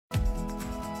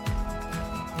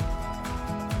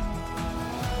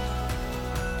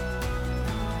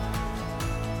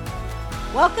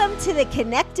Welcome to the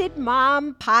Connected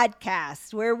Mom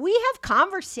Podcast, where we have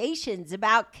conversations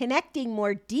about connecting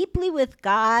more deeply with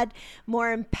God,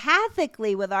 more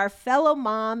empathically with our fellow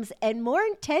moms, and more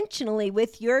intentionally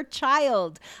with your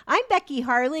child. I'm Becky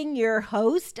Harling, your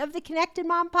host of the Connected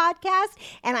Mom Podcast,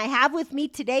 and I have with me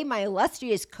today my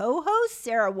illustrious co-host,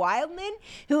 Sarah Wildman,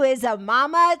 who is a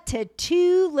mama to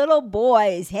two little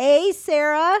boys. Hey,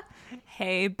 Sarah.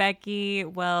 Hey, Becky.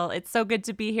 Well, it's so good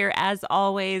to be here as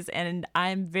always, and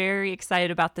I'm very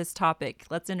excited about this topic.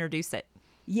 Let's introduce it.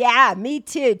 Yeah, me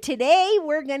too. Today,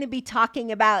 we're going to be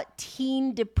talking about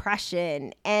teen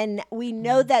depression, and we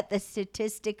know that the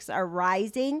statistics are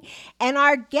rising. And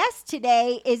our guest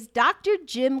today is Dr.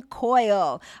 Jim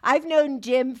Coyle. I've known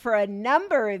Jim for a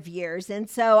number of years, and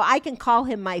so I can call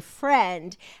him my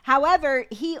friend. However,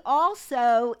 he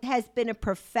also has been a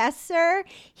professor.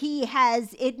 He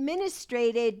has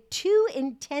administrated 2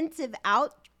 intensive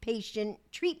outpatient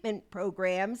treatment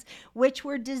programs, which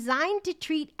were designed to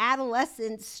treat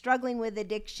adolescents struggling with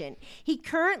addiction. He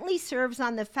currently serves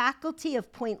on the faculty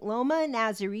of Point Loma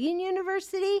Nazarene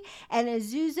University and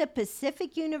Azusa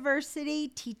Pacific University,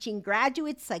 teaching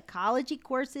graduate psychology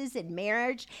courses in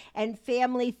marriage and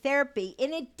family therapy.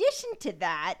 In addition to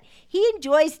that, he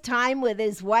enjoys time with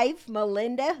his wife,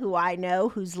 Melinda, who I know,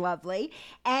 who's lovely,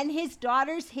 and his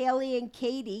daughters, Haley and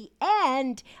Katie.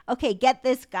 And, okay, get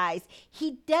this, guys,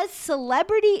 he does celebrity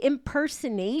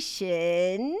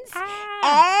impersonations,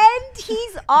 and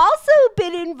he's also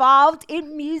been involved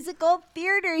in musical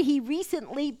theater. He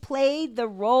recently played the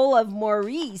role of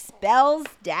Maurice, Belle's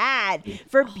dad,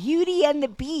 for Beauty and the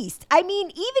Beast. I mean,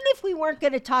 even if we weren't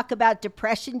going to talk about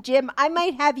depression, Jim, I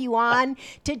might have you on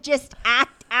to just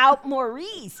act out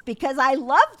Maurice, because I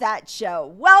love that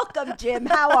show. Welcome, Jim.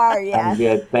 How are you? I'm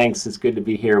good. Thanks. It's good to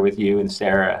be here with you and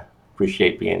Sarah.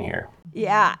 Appreciate being here.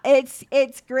 Yeah, it's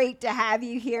great to have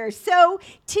you here. So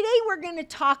today we're going to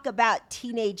talk about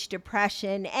teenage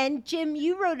depression. And Jim,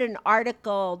 you wrote an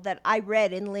article that I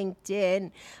read in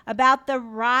LinkedIn about the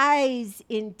rise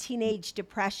in teenage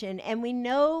depression. And we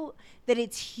know that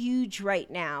it's huge right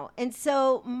now. And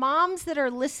so moms that are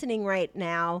listening right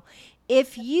now,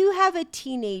 if you have a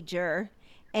teenager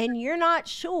and you're not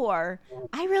sure,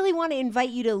 I really want to invite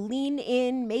you to lean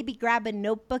in, maybe grab a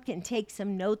notebook and take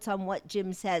some notes on what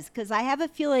Jim says, because I have a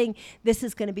feeling this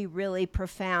is going to be really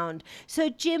profound. So,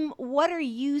 Jim, what are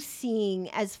you seeing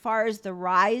as far as the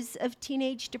rise of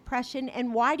teenage depression,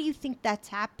 and why do you think that's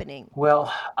happening?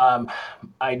 Well,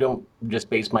 I don't just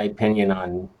base my opinion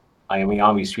on, I mean,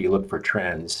 obviously you look for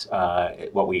trends,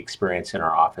 what we experience in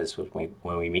our office when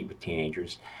we meet with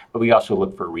teenagers, but we also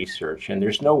look for research. And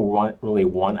there's no really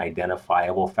one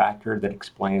identifiable factor that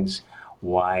explains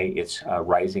why it's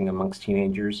rising amongst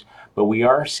teenagers. But we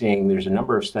are seeing there's a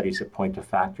number of studies that point to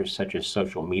factors such as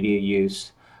social media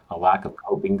use, a lack of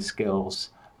coping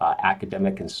skills,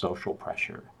 academic and social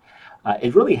pressure.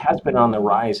 It really has been on the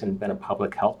rise and been a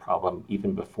public health problem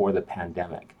even before the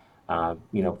pandemic.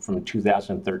 From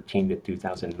 2013 to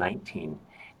 2019,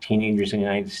 teenagers in the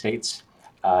United States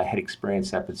had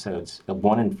experienced episodes,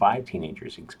 1 in 5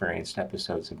 teenagers experienced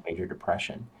episodes of major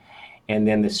depression. And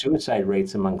then the suicide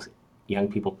rates amongst young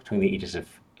people between the ages of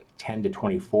 10 to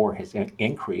 24 has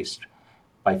increased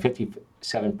by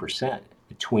 57%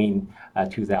 between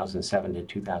 2007 to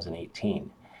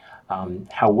 2018.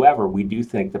 However, we do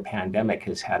think the pandemic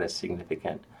has had a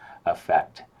significant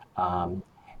effect.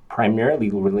 Primarily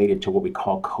related to what we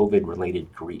call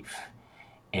COVID-related grief.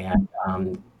 And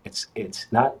it's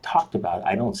not talked about.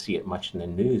 I don't see it much in the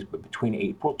news, but between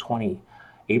April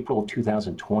of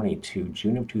 2020 to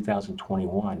June of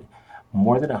 2021,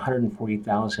 more than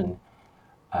 140,000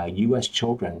 U.S.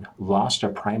 children lost a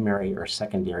primary or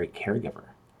secondary caregiver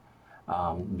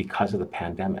because of the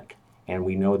pandemic. And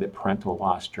we know that parental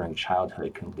loss during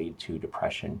childhood can lead to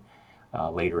depression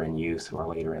later in youth or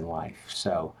later in life.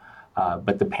 So.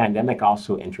 But the pandemic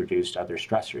also introduced other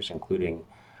stressors, including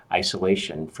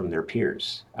isolation from their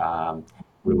peers,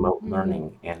 remote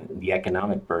learning, and the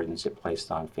economic burdens it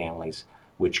placed on families,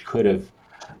 which could have,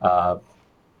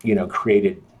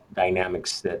 created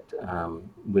dynamics that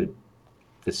would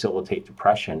facilitate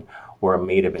depression, or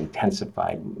may have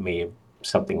intensified,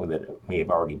 something that may have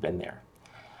already been there.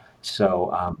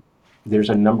 So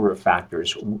there's a number of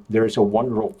factors. There's a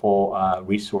wonderful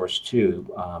resource too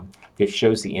that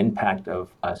shows the impact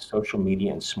of social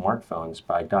media and smartphones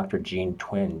by Dr. Jean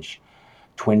Twenge.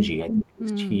 I think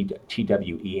it's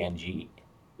Twenge.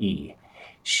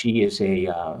 She is a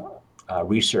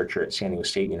researcher at San Diego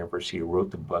State University who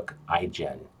wrote the book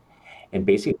iGen, and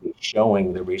basically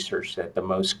showing the research that the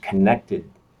most connected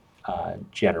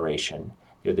generation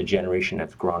the generation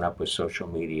that's grown up with social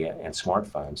media and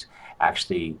smartphones,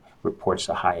 actually reports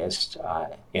the highest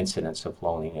incidence of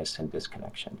loneliness and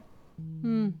disconnection.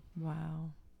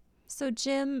 Wow. So,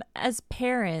 Jim, as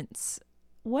parents,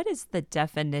 what is the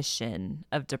definition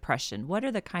of depression? What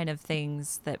are the kind of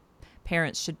things that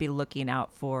parents should be looking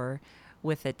out for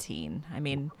with a teen? I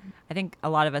mean, I think a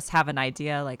lot of us have an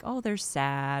idea like, oh, they're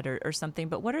sad or something,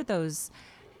 but what are those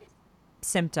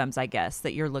symptoms, I guess,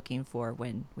 that you're looking for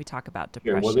when we talk about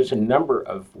Sure. Well, there's depression? a number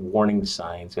of warning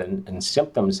signs and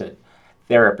symptoms that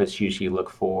therapists usually look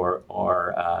for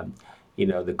are,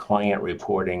 the client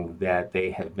reporting that they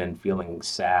have been feeling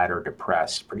sad or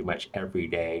depressed pretty much every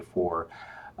day for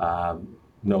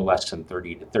no less than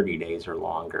 30 to 30 days or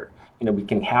longer. We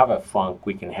can have a funk,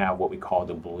 we can have what we call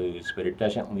the blues, but it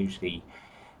doesn't usually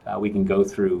we can go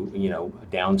through,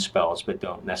 down spells, but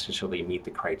don't necessarily meet the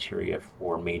criteria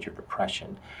for major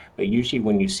depression. But usually,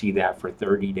 when you see that for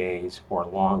 30 days or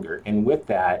longer, and with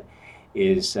that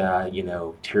is,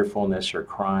 tearfulness or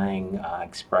crying,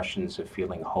 expressions of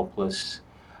feeling hopeless,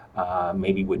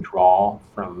 maybe withdrawal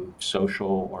from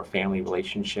social or family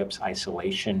relationships,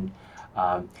 isolation,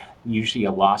 um, usually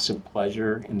a loss of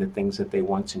pleasure in the things that they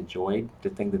once enjoyed, the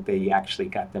thing that they actually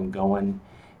got them going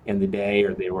in the day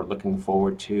or they were looking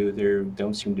forward to. They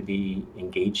don't seem to be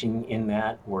engaging in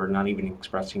that or not even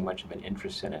expressing much of an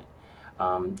interest in it.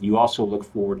 You also look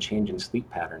for change in sleep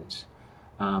patterns.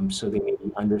 So they may be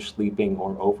undersleeping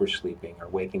or oversleeping or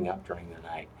waking up during the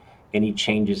night. Any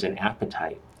changes in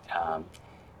appetite, um,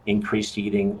 increased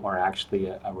eating or actually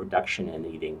a reduction in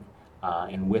eating.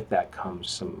 And with that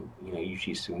comes some,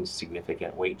 usually some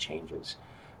significant weight changes.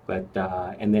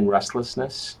 And then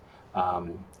restlessness,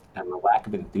 um, and a lack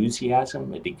of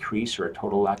enthusiasm, a decrease or a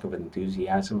total lack of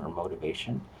enthusiasm or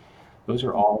motivation. Those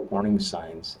are all warning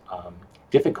signs.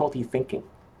 Difficulty thinking,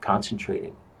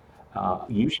 concentrating.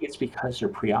 Usually it's because they're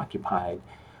preoccupied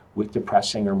with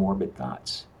depressing or morbid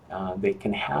thoughts. They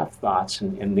can have thoughts,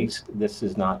 and this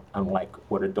is not unlike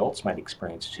what adults might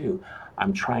experience too.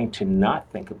 I'm trying to not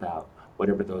think about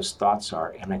whatever those thoughts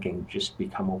are, and I can just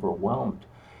become overwhelmed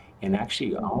and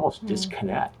actually almost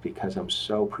disconnect because I'm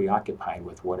so preoccupied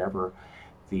with whatever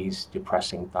these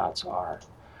depressing thoughts are.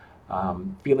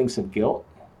 Feelings of guilt,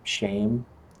 shame,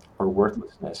 or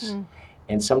worthlessness.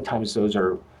 And sometimes those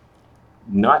are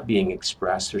not being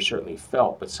expressed or certainly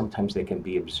felt, but sometimes they can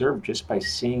be observed just by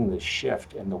seeing the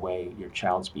shift in the way your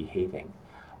child's behaving.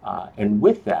 And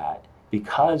with that,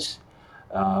 because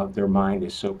their mind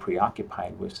is so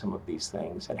preoccupied with some of these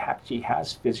things, it actually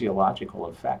has physiological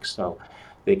effects. So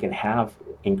they can have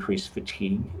increased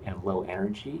fatigue and low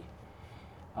energy,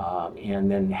 and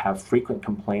then have frequent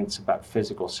complaints about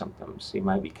physical symptoms. They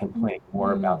might be complaining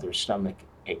more about their stomach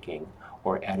aching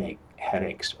or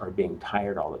headaches or being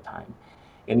tired all the time.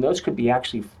 And those could be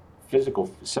actually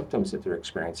physical symptoms that they're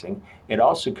experiencing. It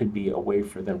also could be a way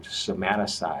for them to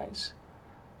somaticize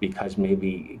because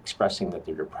maybe expressing that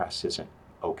they're depressed isn't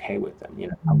okay with them,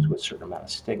 comes with a certain amount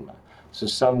of stigma. So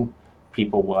some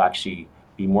people will actually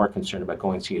be more concerned about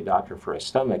going to see a doctor for a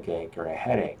stomach ache or a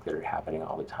headache that are happening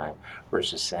all the time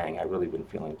versus saying, I've really been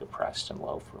feeling depressed and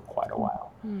low for quite a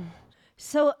while.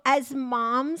 So, as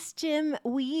moms, Jim,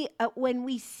 we when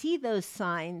we see those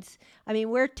signs, I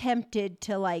mean, we're tempted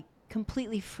to like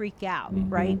completely freak out, Mm-hmm.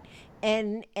 right?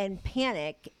 And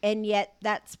panic, and yet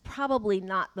that's probably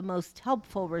not the most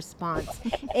helpful response.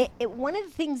 One of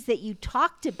the things that you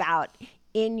talked about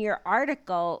in your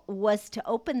article was to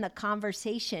open the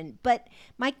conversation. But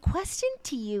my question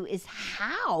to you is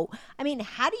how? I mean,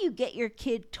 how do you get your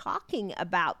kid talking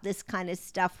about this kind of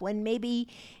stuff when maybe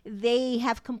they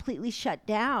have completely shut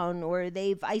down or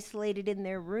they've isolated in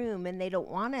their room and they don't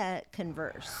want to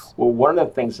converse? Well, one of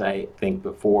the things I think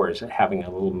before is having a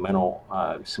little mental,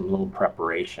 some little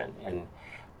preparation. And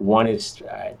one is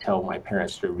I tell my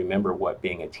parents to remember what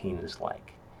being a teen is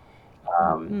like.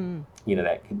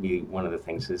 That could be one of the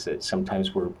things is that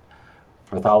sometimes we're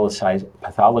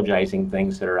pathologizing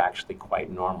things that are actually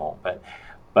quite normal.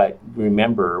 But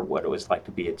remember what it was like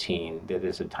to be a teen. That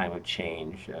is a time of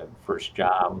change, first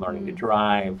job, learning to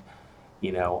drive,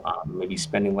 maybe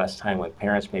spending less time with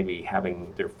parents, maybe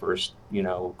having their first,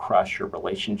 crush or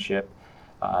relationship,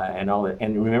 and all that.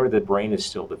 And remember, the brain is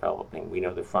still developing. We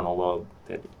know the frontal lobe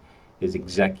that is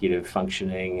executive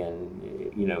functioning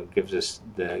and, gives us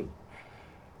the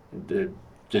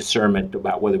discernment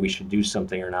about whether we should do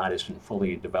something or not isn't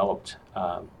fully developed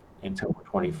until we're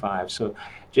 25. So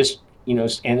just,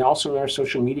 and also our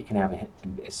social media can have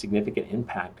a significant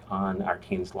impact on our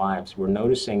teens' lives. We're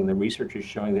noticing the research is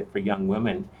showing that for young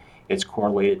women, it's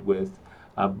correlated with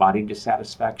body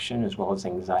dissatisfaction as well as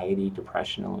anxiety,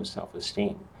 depression, and low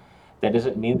self-esteem. That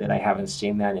doesn't mean that I haven't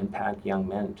seen that impact young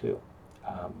men too.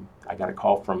 I got a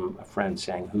call from a friend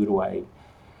saying, who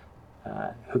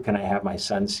can I have my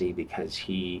son see, because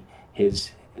the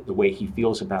way he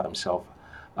feels about himself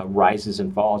rises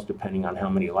and falls depending on how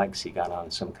many likes he got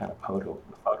on some kind of photo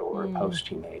or a post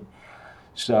he made.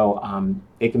 So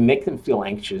it can make them feel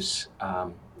anxious.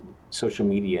 Social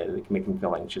media, it can make them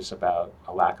feel anxious about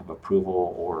a lack of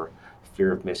approval or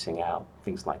fear of missing out,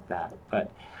 things like that.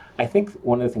 But I think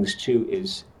one of the things too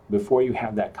is, before you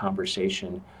have that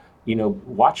conversation,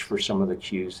 watch for some of the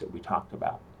cues that we talked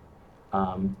about.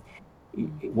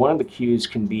 One of the cues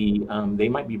can be, they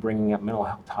might be bringing up mental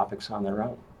health topics on their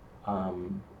own.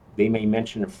 They may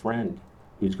mention a friend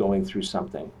who's going through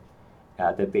something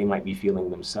that they might be feeling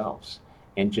themselves,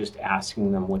 and just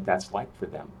asking them what that's like for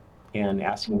them, and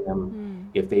asking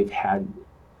them if they've had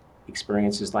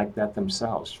experiences like that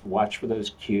themselves. Watch for those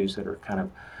cues that are kind of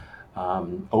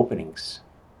openings.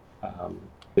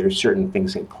 There are certain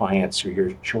things that clients or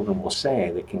your children will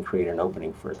say that can create an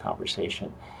opening for a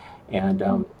conversation. And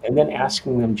then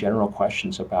asking them general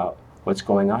questions about what's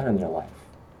going on in their life,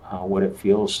 what it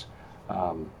feels,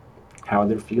 how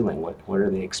they're feeling, what are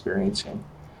they experiencing.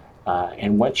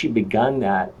 And once you've begun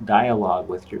that dialogue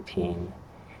with your teen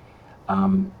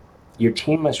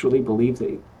must really believe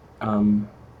that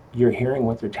you're hearing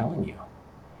what they're telling you,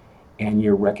 and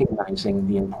you're recognizing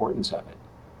the importance of it.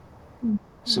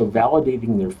 So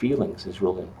validating their feelings is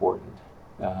really important.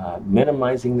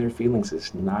 Minimizing their feelings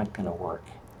is not going to work.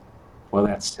 Well,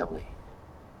 that's silly.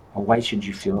 Well, why should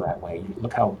you feel that way?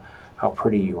 Look how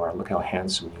pretty you are. Look how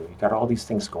handsome you are. You've got all these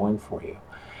things going for you.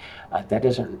 That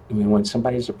doesn't, when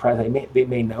somebody's depressed, they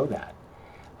may know that.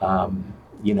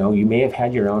 You may have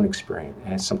had your own experience.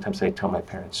 And sometimes I tell my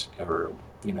parents, or,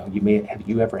 have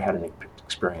you ever had an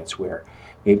experience where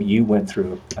maybe you went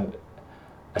through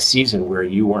a season where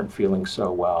you weren't feeling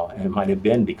so well, and it might have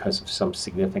been because of some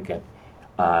significant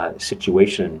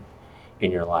situation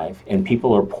in your life, and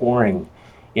people are pouring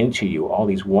into you all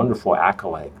these wonderful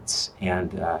accolades.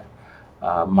 And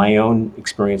my own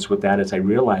experience with that is, I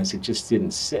realized it just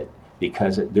didn't sit,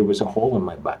 because there was a hole in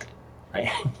my bucket,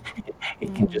 right?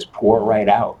 It can just pour right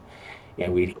out,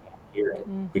 and we can't hear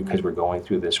it because we're going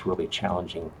through this really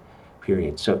challenging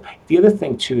period. So the other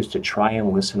thing too is to try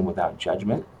and listen without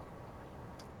judgment.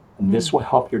 And this will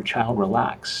help your child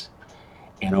relax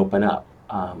and open up.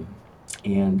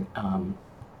 It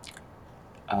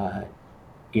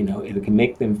can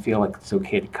make them feel like it's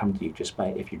okay to come to you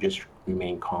if you just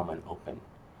remain calm and open.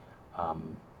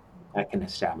 That can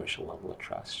establish a level of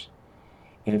trust.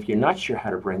 And if you're not sure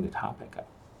how to bring the topic up,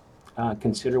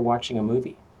 consider watching a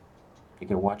movie. You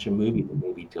can watch a movie that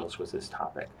maybe deals with this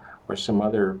topic, or some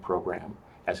other program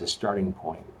as a starting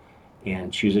point,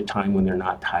 and choose a time when they're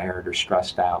not tired or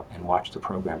stressed out, and watch the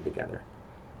program together.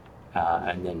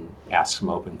 And then ask some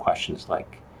open questions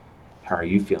like, how are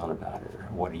you feeling about it? Or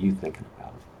what are you thinking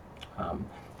about it?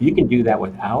 You can do that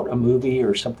without a movie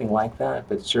or something like that,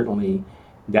 but certainly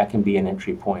that can be an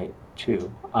entry point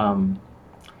too. And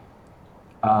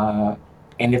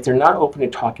if they're not open to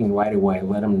talking right away,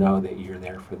 let them know that you're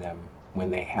there for them when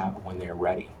they're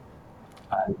ready.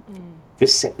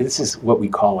 This is what we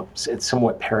call it's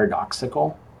somewhat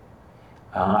paradoxical.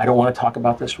 I don't want to talk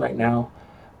about this right now.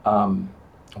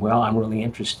 Well, I'm really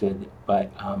interested,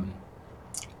 but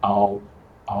how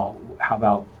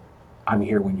about I'm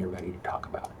here when you're ready to talk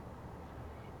about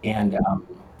it. And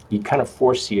you kind of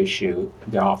force the issue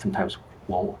that oftentimes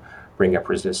will bring up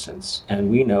resistance. And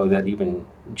we know that even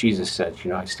Jesus said,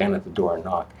 I stand at the door and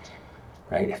knock,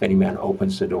 right? If any man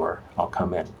opens the door, I'll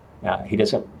come in. He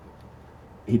doesn't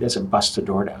bust the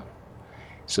door down.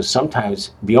 So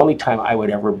sometimes the only time I would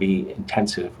ever be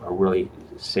intensive or really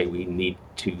say we need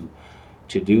to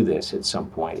do this at some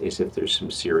point is if there's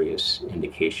some serious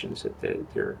indications that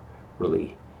they're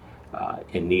really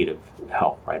in need of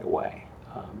help right away.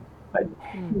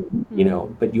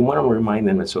 But you want to remind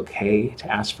them it's okay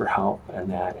to ask for help,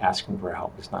 and that asking for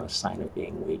help is not a sign of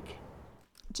being weak.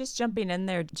 Just jumping in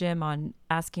there, Jim, on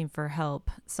asking for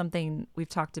help, something we've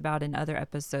talked about in other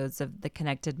episodes of The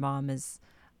Connected Mom is,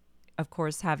 of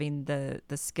course, having the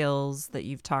skills that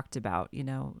you've talked about,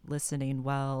 listening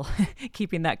well,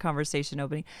 keeping that conversation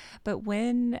open. But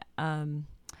when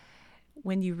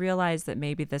you realize that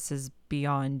maybe this is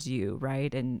beyond you,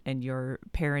 right, and your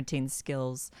parenting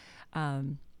skills,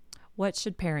 what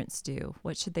should parents do?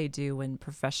 What should they do when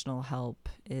professional help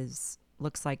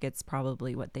looks like it's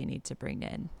probably what they need to bring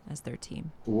in as their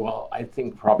team? Well, I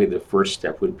think probably the first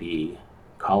step would be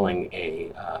calling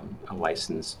a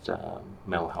licensed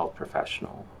mental health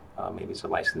professional. Maybe it's a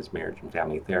licensed marriage and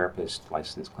family therapist,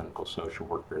 licensed clinical social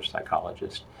worker,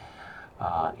 psychologist.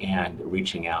 and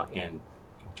reaching out and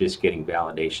just getting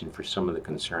validation for some of the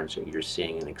concerns that you're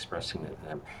seeing and expressing to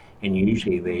them. And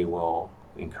usually they will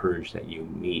encourage that you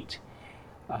meet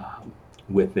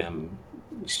with them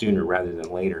sooner rather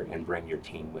than later and bring your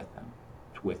teen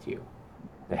with you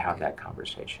to have that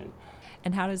conversation.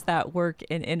 And how does that work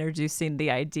in introducing the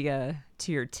idea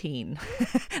to your teen?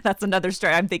 That's another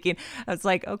story. I'm thinking, I was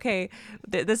like, okay,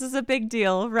 this is a big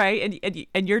deal, right?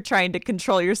 And you're trying to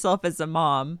control yourself as a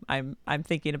mom. I'm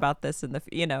thinking about this in the,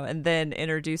 and then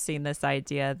introducing this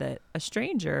idea that a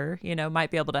stranger,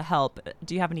 might be able to help.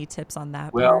 Do you have any tips on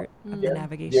that Well, part of the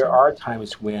navigation? there are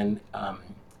times when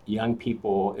young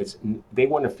people, they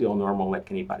want to feel normal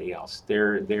like anybody else.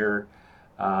 They're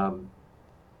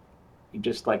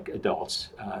just like adults.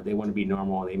 They want to be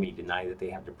normal. They may deny that they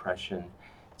have depression.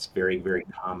 It's very, very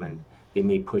common. They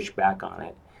may push back on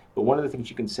it. But one of the things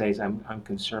you can say is, I'm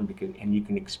concerned because, and you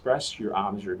can express your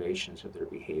observations of their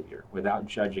behavior without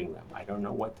judging them. I don't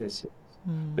know what this is,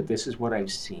 but this is what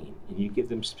I've seen. And you give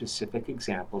them specific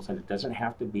examples, and it doesn't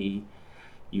have to be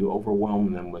you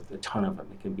overwhelm them with a ton of them.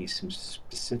 It can be some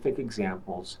specific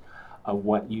examples of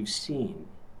what you've seen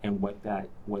and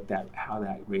how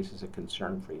that raises a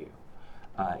concern for you.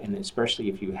 And especially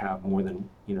if you have more than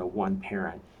one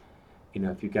parent,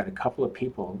 if you've got a couple of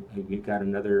people, if you've got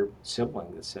another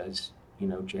sibling that says,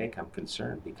 Jake, I'm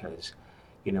concerned because,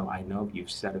 I know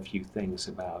you've said a few things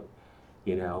about,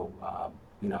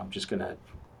 I'm just gonna,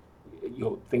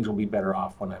 things will be better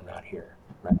off when I'm not here,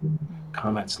 right?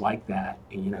 Comments like that,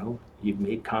 and you've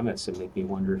made comments that make me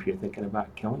wonder if you're thinking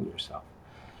about killing yourself.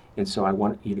 And so I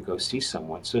want you to go see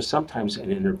someone. So sometimes an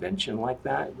intervention like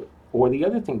that, or the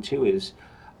other thing too is,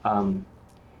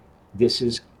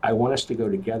 I want us to go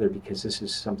together because this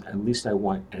is something, at least I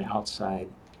want an outside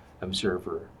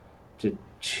observer to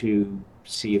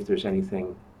see if there's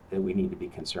anything that we need to be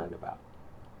concerned about.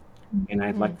 And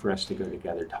I'd like for us to go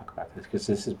together, talk about this,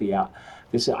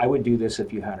 because I would do this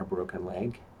if you had a broken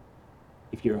leg.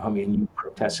 If you're home and you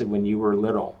protested when you were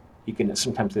little,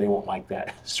 sometimes they won't like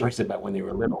that, stories about when they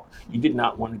were little. You did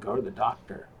not want to go to the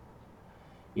doctor,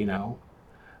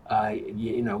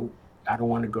 I don't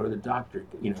want to go to the doctor.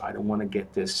 I don't want to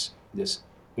get this,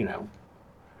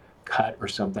 cut or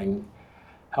something.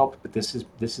 Help, but this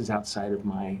is outside of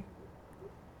my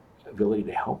ability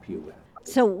to help you with.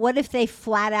 So what if they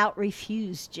flat out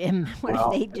refuse, Jim? What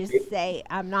Well, if they just say,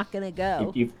 I'm not going to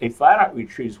go? If a flat out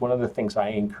refuse, one of the things I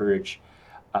encourage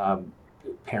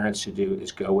parents to do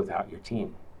is go without your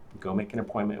teen. Go make an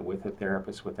appointment with a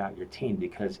therapist without your teen,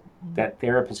 because that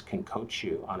therapist can coach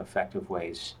you on effective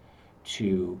ways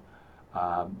to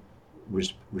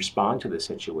respond to the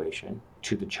situation,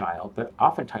 to the child. But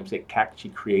oftentimes it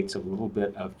actually creates a little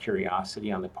bit of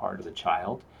curiosity on the part of the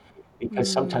child,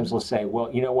 because sometimes they'll say,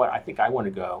 well, you know what, I think I want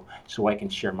to go so I can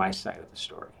share my side of the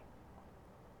story.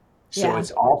 So Yeah.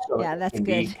 it's also that's can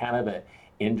be good. kind of an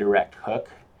indirect hook.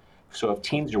 So if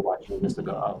teens are watching this, they'll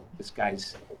go, oh,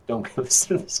 don't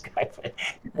listen to this guy.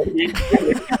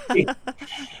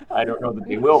 I don't know that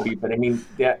they will be, but I mean,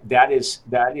 that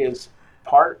is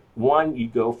part one. You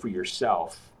go for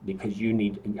yourself because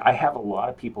I have a lot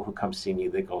of people who come see me.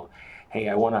 They go, hey,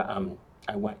 I want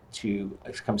to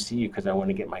come see you because I want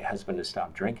to get my husband to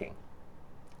stop drinking.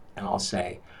 And I'll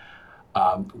say,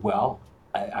 well,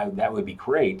 that would be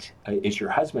great. Is your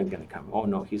husband going to come? Oh,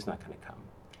 no, he's not going to come.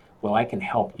 Well, I can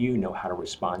help you know how to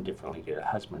respond differently to a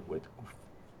husband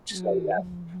so that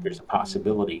there's a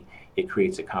possibility it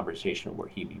creates a conversation where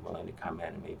he'd be willing to come in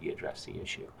and maybe address the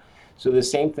issue. So the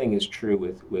same thing is true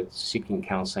with seeking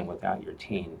counseling without your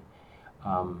teen.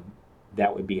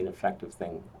 That would be an effective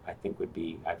thing, I think, would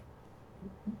be that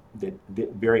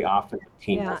very often the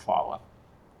teen will follow.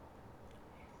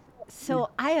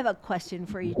 So I have a question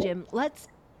for you, Jim. Let's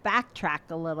backtrack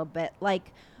a little bit.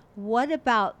 Like, what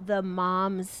about the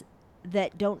moms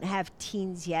that don't have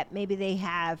teens yet? Maybe they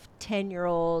have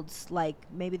 10-year-olds, like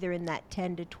maybe they're in that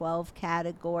 10 to 12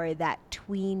 category, that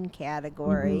tween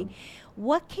category.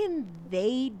 What can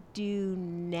they do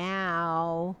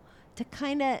now to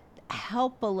kind of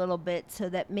help a little bit so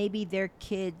that maybe their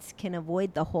kids can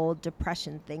avoid the whole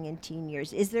depression thing in teen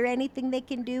years? Is there anything they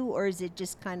can do, or is it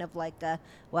just kind of like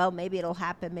well, maybe it'll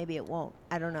happen, maybe it won't?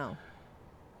 I don't know.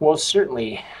 Well,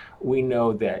 certainly we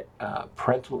know that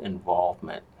parental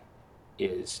involvement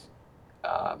it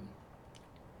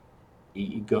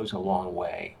goes a long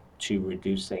way to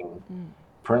reducing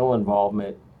parental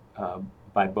involvement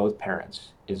by both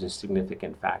parents is a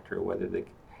significant factor, whether the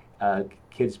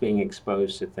kids being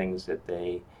exposed to things that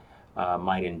they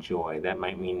might enjoy. That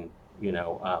might mean,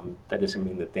 that doesn't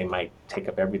mean that they might take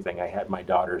up everything. I had my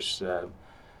daughters,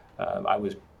 I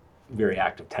was very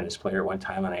active tennis player at one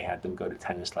time, and I had them go to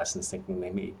tennis lessons thinking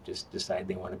they may just decide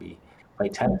they want to play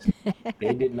tennis.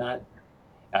 They did not.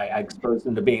 I exposed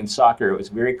them to being soccer. It was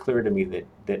very clear to me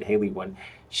that Haley, when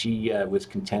she was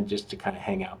content just to kind of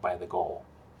hang out by the goal,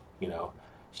 you know,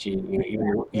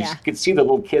 you Yeah. could see the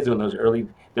little kids when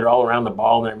they're all around the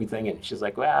ball and everything, and she's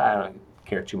like, well, I don't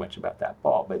care too much about that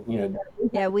ball, but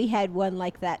Yeah, we had one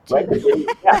like that right?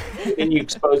 too. Yeah, then you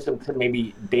expose them to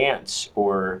maybe dance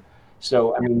or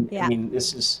so. I Yeah. mean,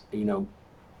 this is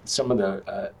some of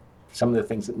the some of the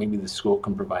things that maybe the school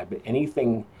can provide, but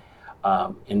anything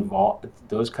involved,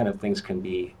 those kind of things can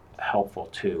be helpful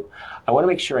too. I want to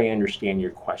make sure I understand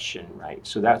your question right.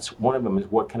 So that's one of them is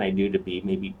what can I do to be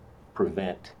maybe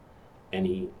prevent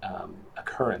any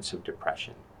occurrence of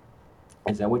depression?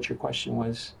 Is that what your question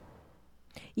was?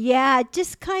 Yeah,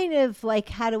 just kind of like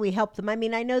how do we help them? I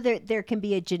mean, I know there can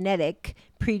be a genetic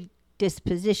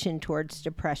predisposition towards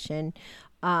depression,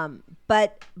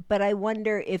 but I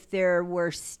wonder if there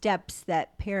were steps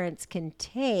that parents can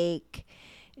take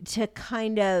to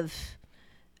kind of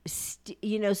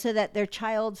so that their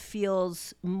child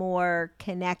feels more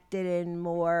connected and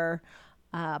more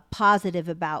positive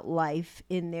about life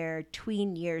in their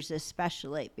tween years,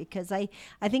 especially because I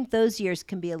think those years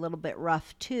can be a little bit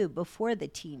rough too before the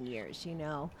teen years.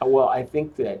 Well, I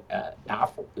think that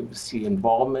see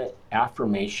involvement,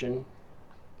 affirmation,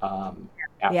 um,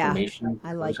 Yeah, affirmation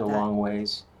I goes like a that. long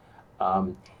ways.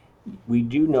 Um, we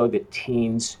do know that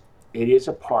teens, it is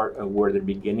a part of where they're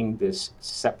beginning this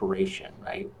separation,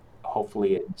 right?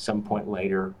 Hopefully, at some point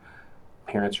later,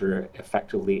 parents are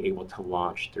effectively able to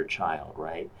launch their child,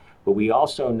 right? But we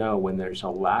also know when there's a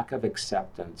lack of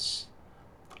acceptance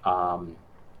um,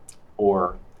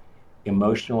 or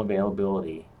emotional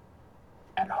availability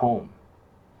at home,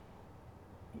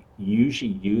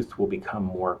 usually youth will become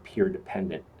more peer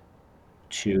dependent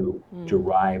to Mm,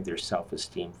 derive their self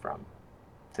esteem from.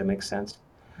 Does that make sense?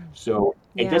 So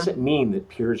it yeah, doesn't mean that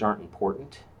peers aren't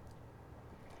important,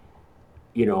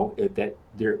 that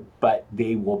they're, but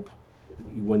they will,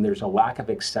 when there's a lack of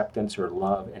acceptance or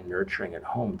love and nurturing at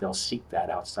home, they'll seek that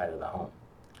outside of the home.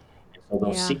 And so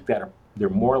they'll yeah, seek that, they're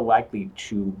more likely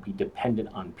to be dependent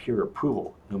on peer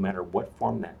approval, no matter what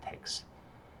form that takes.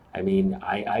 I mean,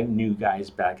 I knew guys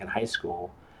back in high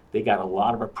school, they got a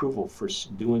lot of approval for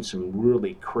doing some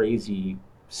really crazy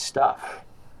stuff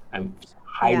and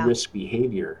high yeah, risk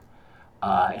behavior.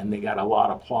 And they got a lot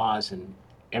of applause, and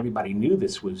everybody knew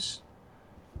this was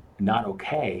not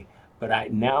okay.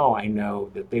 But now I know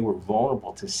that they were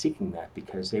vulnerable to seeking that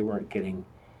because they weren't getting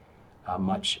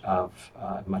much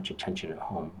attention at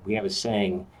home. We have a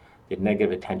saying that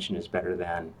negative attention is better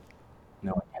than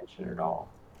no attention at all.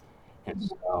 And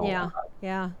so yeah,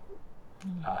 yeah.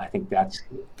 I think that's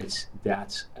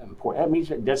important. That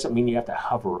means it doesn't mean you have to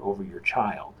hover over your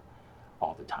child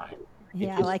all the time. It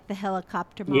Yeah, just like the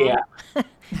helicopter yeah, mom.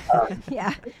 uh,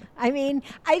 Yeah. I mean,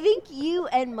 I think you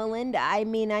and Melinda, I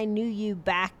mean, I knew you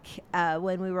back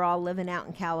when we were all living out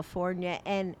in California.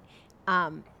 And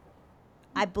um,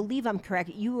 I believe I'm correct.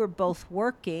 You were both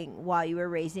working while you were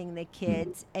raising the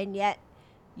kids, and yet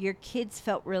your kids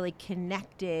felt really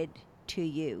connected to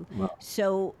you. well,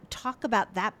 So, talk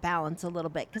about that balance a little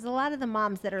bit because a lot of the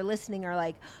moms that are listening are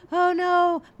like, oh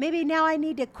no, maybe now I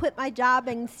need to quit my job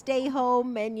and stay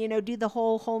home and, do the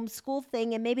whole homeschool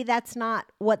thing. And maybe that's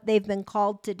not what they've been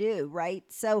called to do, right?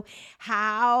 So,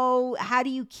 how do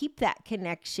you keep that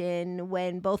connection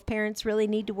when both parents really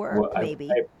need to well, work, I've,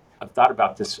 maybe? I've, I've thought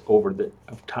about this over the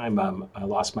of time. I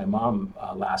lost my mom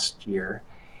last year,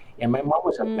 and my mom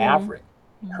was a Mm, maverick.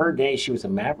 Her day, she was a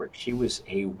maverick. She was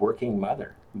a working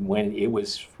mother when it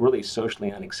was really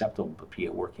socially unacceptable to be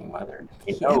a working mother.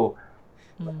 yep.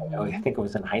 I think it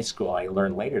was in high school. I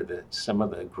learned later that some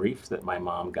of the grief that my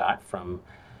mom got from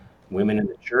women in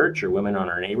the church or women on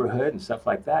our neighborhood and stuff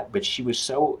like that. But she was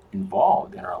so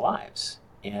involved in our lives,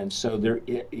 and so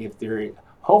if there,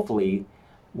 hopefully,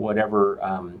 whatever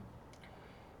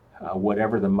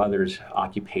whatever the mother's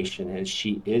occupation is,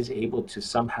 she is able to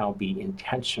somehow be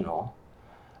intentional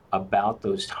about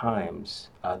those times,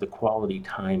 the quality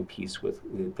time piece with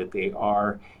that they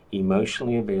are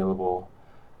emotionally available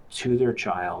to their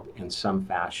child in some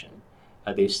fashion.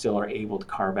 They still are able to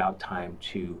carve out time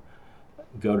to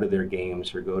go to their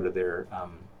games or go to their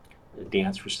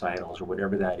dance recitals or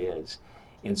whatever that is.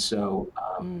 And so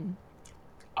Mm,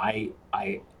 I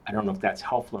don't know if that's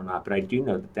helpful or not, but I do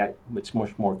know that it's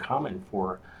much more common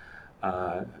for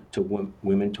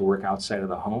women to work outside of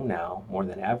the home now more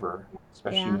than ever,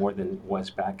 especially yeah. more than it was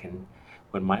back in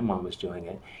when my mom was doing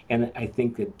it. And I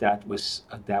think that was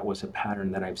a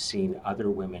pattern that I've seen other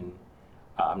women.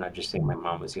 I'm not just saying my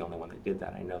mom was the only one that did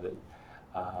that. I know that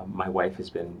My wife has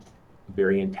been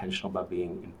very intentional about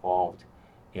being involved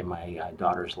in my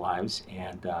daughter's lives,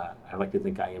 and I like to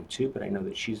think I am too. But I know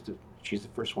that she's the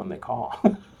first one they call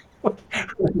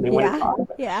when they want to Yeah. talk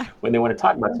about Yeah. when they want to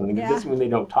talk about something. It Yeah. doesn't mean they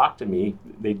don't talk to me;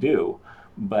 they do.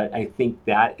 But I think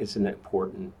that is an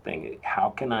important thing. How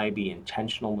can I be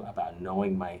intentional about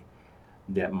knowing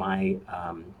that my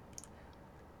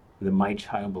that my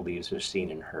child believes are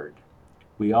seen and heard?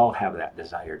 We all have that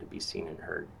desire to be seen and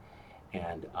heard,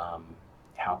 and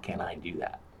how can I do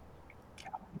that?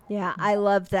 Yeah, I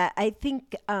love that. I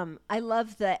think I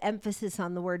love the emphasis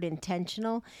on the word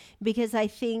intentional because I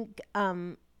think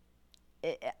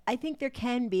there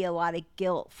can be a lot of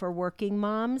guilt for working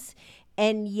moms,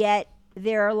 and yet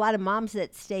there are a lot of moms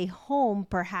that stay home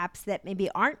perhaps that maybe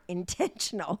aren't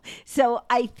intentional. So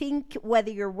I think whether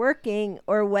you're working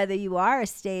or whether you are a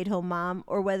stay-at-home mom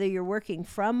or whether you're working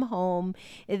from home,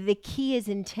 the key is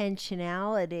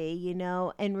intentionality,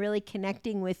 and really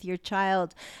connecting with your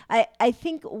child. I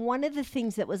think one of the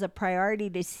things that was a priority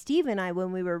to Steve and I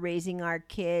when we were raising our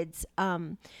kids,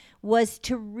 was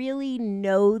to really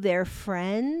know their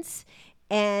friends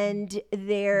and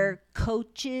their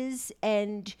coaches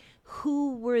and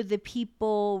who were the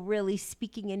people really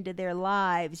speaking into their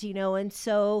lives, and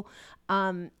so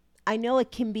I know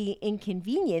it can be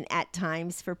inconvenient at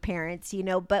times for parents,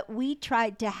 but we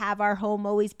tried to have our home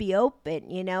always be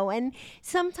open, and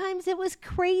sometimes it was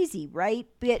crazy, right?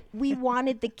 But we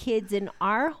wanted the kids in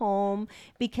our home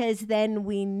because then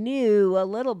we knew a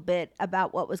little bit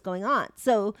about what was going on.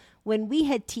 So when we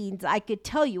had teens, I could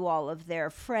tell you all of their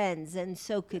friends, and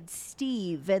so could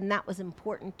Steve, and that was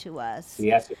important to us,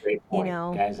 See, that's a great you point.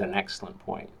 know. That is an excellent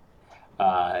point.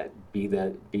 Be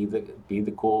the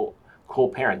cool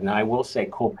parent. Now I will say,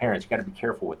 cool parents, you got to be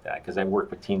careful with that because I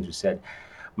worked with teens who said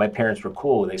my parents were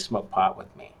cool. They smoked pot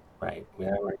with me, right?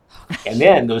 Yeah, right. And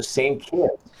then those same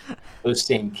kids,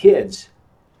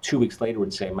 2 weeks later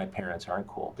would say my parents aren't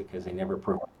cool because they never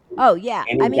provided Oh, yeah.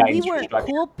 any I mean, we guidance or weren't structure.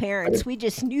 cool But parents. We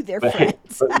just knew their but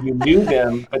friends. but you knew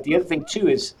them. But the other thing too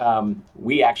is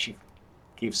we actually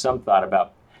gave some thought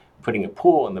about putting a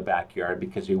pool in the backyard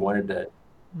because we wanted to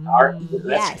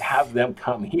let's Yes. have them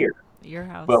come here. Your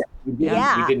But house. we Yeah.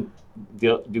 didn't we Yeah. didn't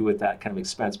do with that kind of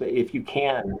expense. But if you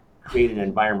can create an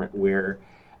environment where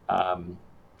um,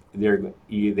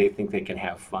 they think they can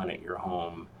have fun at your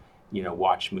home,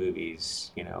 watch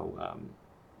movies,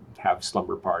 have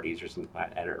slumber parties or something like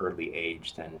that at an early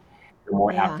age, then they're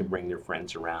more apt Yeah. to bring their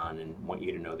friends around and want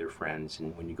you to know their friends.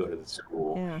 And when you go to the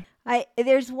school, Yeah.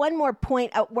 There's one more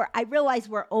point where I realize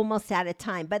we're almost out of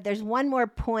time, but there's one more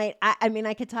point. I mean,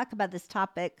 I could talk about this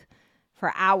topic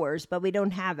for hours, but we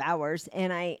don't have hours,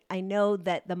 and I know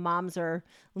that the moms are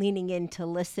leaning in to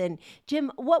listen.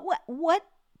 Jim, what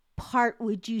part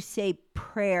would you say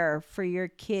prayer for your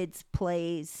kids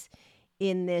plays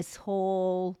in this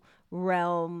whole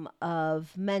realm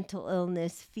of mental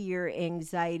illness, fear,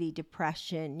 anxiety,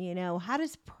 depression? How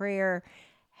does prayer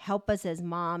help us as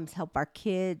moms, help our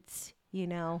kids,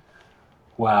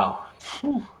 wow,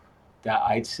 that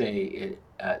I'd say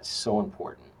it's so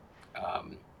important.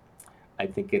 Um, I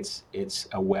think it's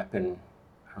a weapon.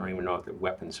 I don't even know if the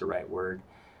weapon's the right word,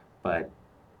 but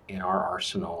in our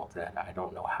arsenal that I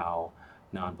don't know how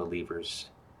non-believers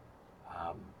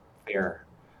um, fare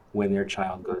when their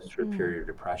child goes through a Mm, period of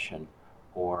depression.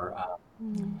 Or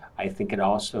mm, I think it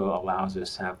also allows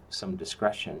us to have some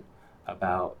discretion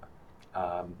about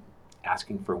um,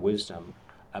 asking for wisdom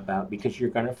about because you're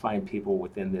going to find people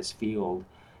within this field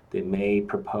that may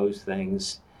propose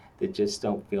things that just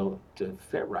don't feel to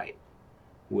fit right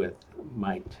with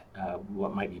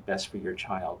what might be best for your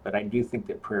child. But I do think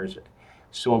that prayer is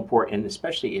so important, and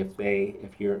especially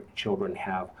if your children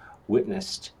have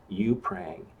witnessed you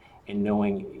praying and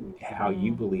knowing how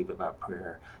you mm, believe about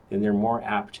prayer, then they're more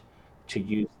apt to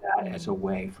use that as a mm.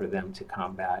 way for them to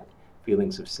combat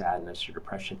feelings of sadness or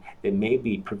depression that may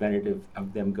be preventative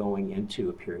of them going into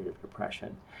a period of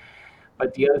depression.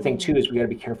 But the other thing too Mm. is we got to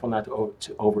be careful not to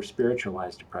over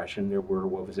spiritualize depression.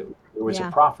 What was it? There was a Yeah.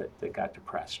 prophet that got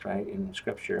depressed, right, in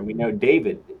Scripture, and we know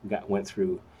David went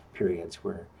through periods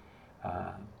where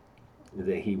uh,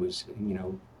 that he was,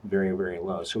 very very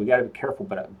low. So we got to be careful.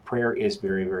 But prayer is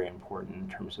very very important in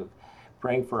terms of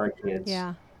praying for our kids,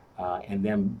 Yeah. and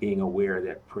them being aware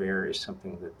that prayer is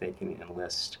something that they can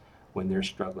enlist when they're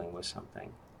struggling with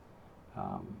something,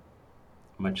 um,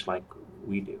 much like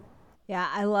we do. Yeah,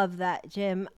 I love that,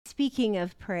 Jim. Speaking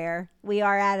of prayer, we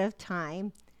are out of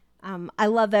time. I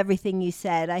love everything you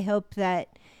said. I hope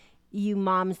that you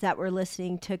moms that were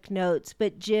listening took notes.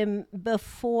 But, Jim,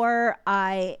 before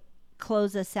I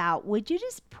close us out, would you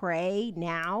just pray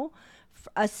now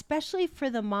especially for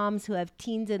the moms who have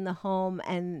teens in the home,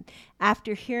 and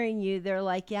after hearing you, they're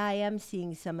like, yeah, I am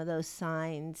seeing some of those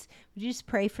signs. Would you just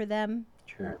pray for them?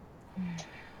 Sure.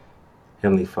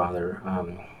 Heavenly Father,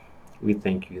 we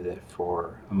thank you that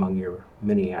for among your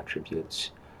many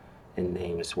attributes and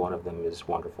names, one of them is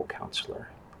Wonderful Counselor.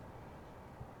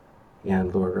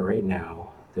 And Lord, right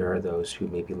now, there are those who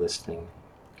may be listening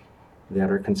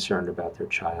that are concerned about their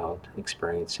child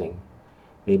experiencing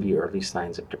maybe early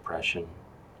signs of depression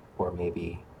or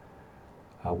maybe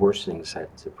worsening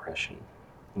signs of depression.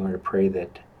 Lord, I pray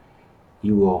that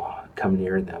you will come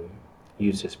near them,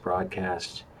 use this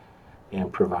broadcast,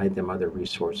 and provide them other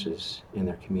resources in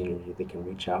their community they can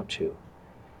reach out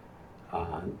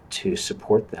to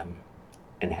support them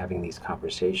in having these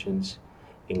conversations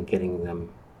and getting them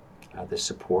the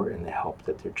support and the help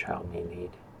that their child may need.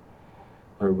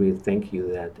 Lord, we thank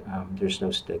you that there's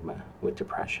no stigma with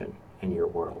depression in your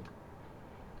world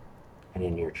and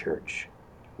in your church.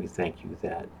 We thank you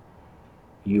that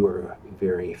you are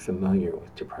very familiar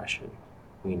with depression.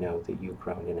 We know that you've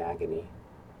grown in agony.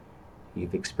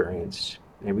 You've experienced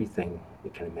everything we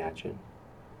can imagine.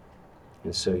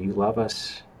 And so you love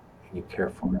us and you care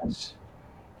for us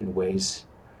in ways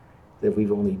that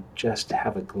we've only just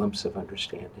have a glimpse of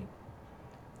understanding.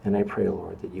 And I pray,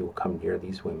 Lord, that you will come near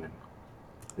these women,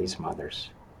 these mothers,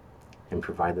 and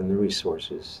provide them the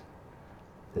resources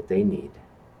that they need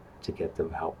to get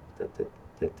them help that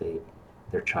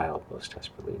their child most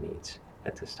desperately needs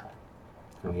at this time.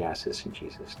 And we ask this in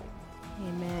Jesus' name.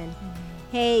 Amen.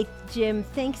 Hey, Jim,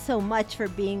 thanks so much for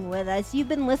being with us. You've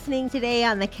been listening today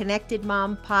on the Connected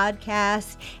Mom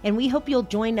podcast, and we hope you'll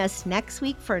join us next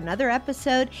week for another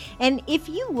episode. And if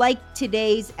you liked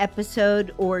today's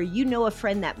episode, or you know a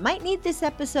friend that might need this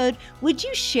episode, would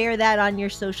you share that on your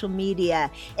social media?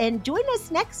 And join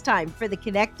us next time for the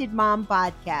Connected Mom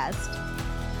podcast.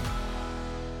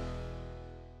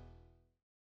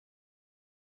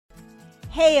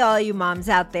 Hey, all you moms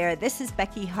out there, this is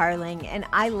Becky Harling, and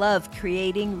I love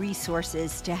creating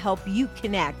resources to help you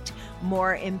connect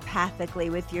more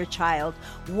empathically with your child.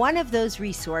 One of those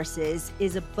resources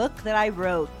is a book that I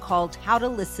wrote called How to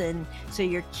Listen So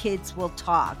Your Kids Will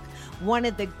Talk. One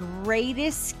of the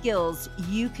greatest skills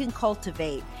you can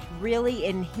cultivate, really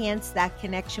enhance that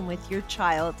connection with your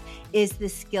child, is the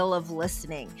skill of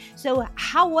listening. So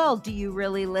how well do you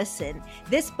really listen?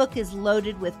 This book is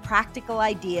loaded with practical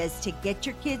ideas to get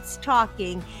your kids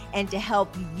talking and to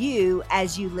help you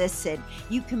as you listen.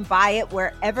 You can buy it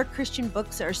wherever Christian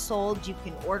books are sold. You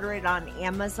can order it on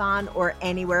Amazon or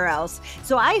anywhere else.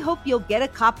 So I hope you'll get a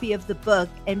copy of the book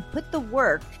and put the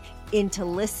work into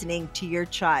listening to your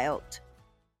child.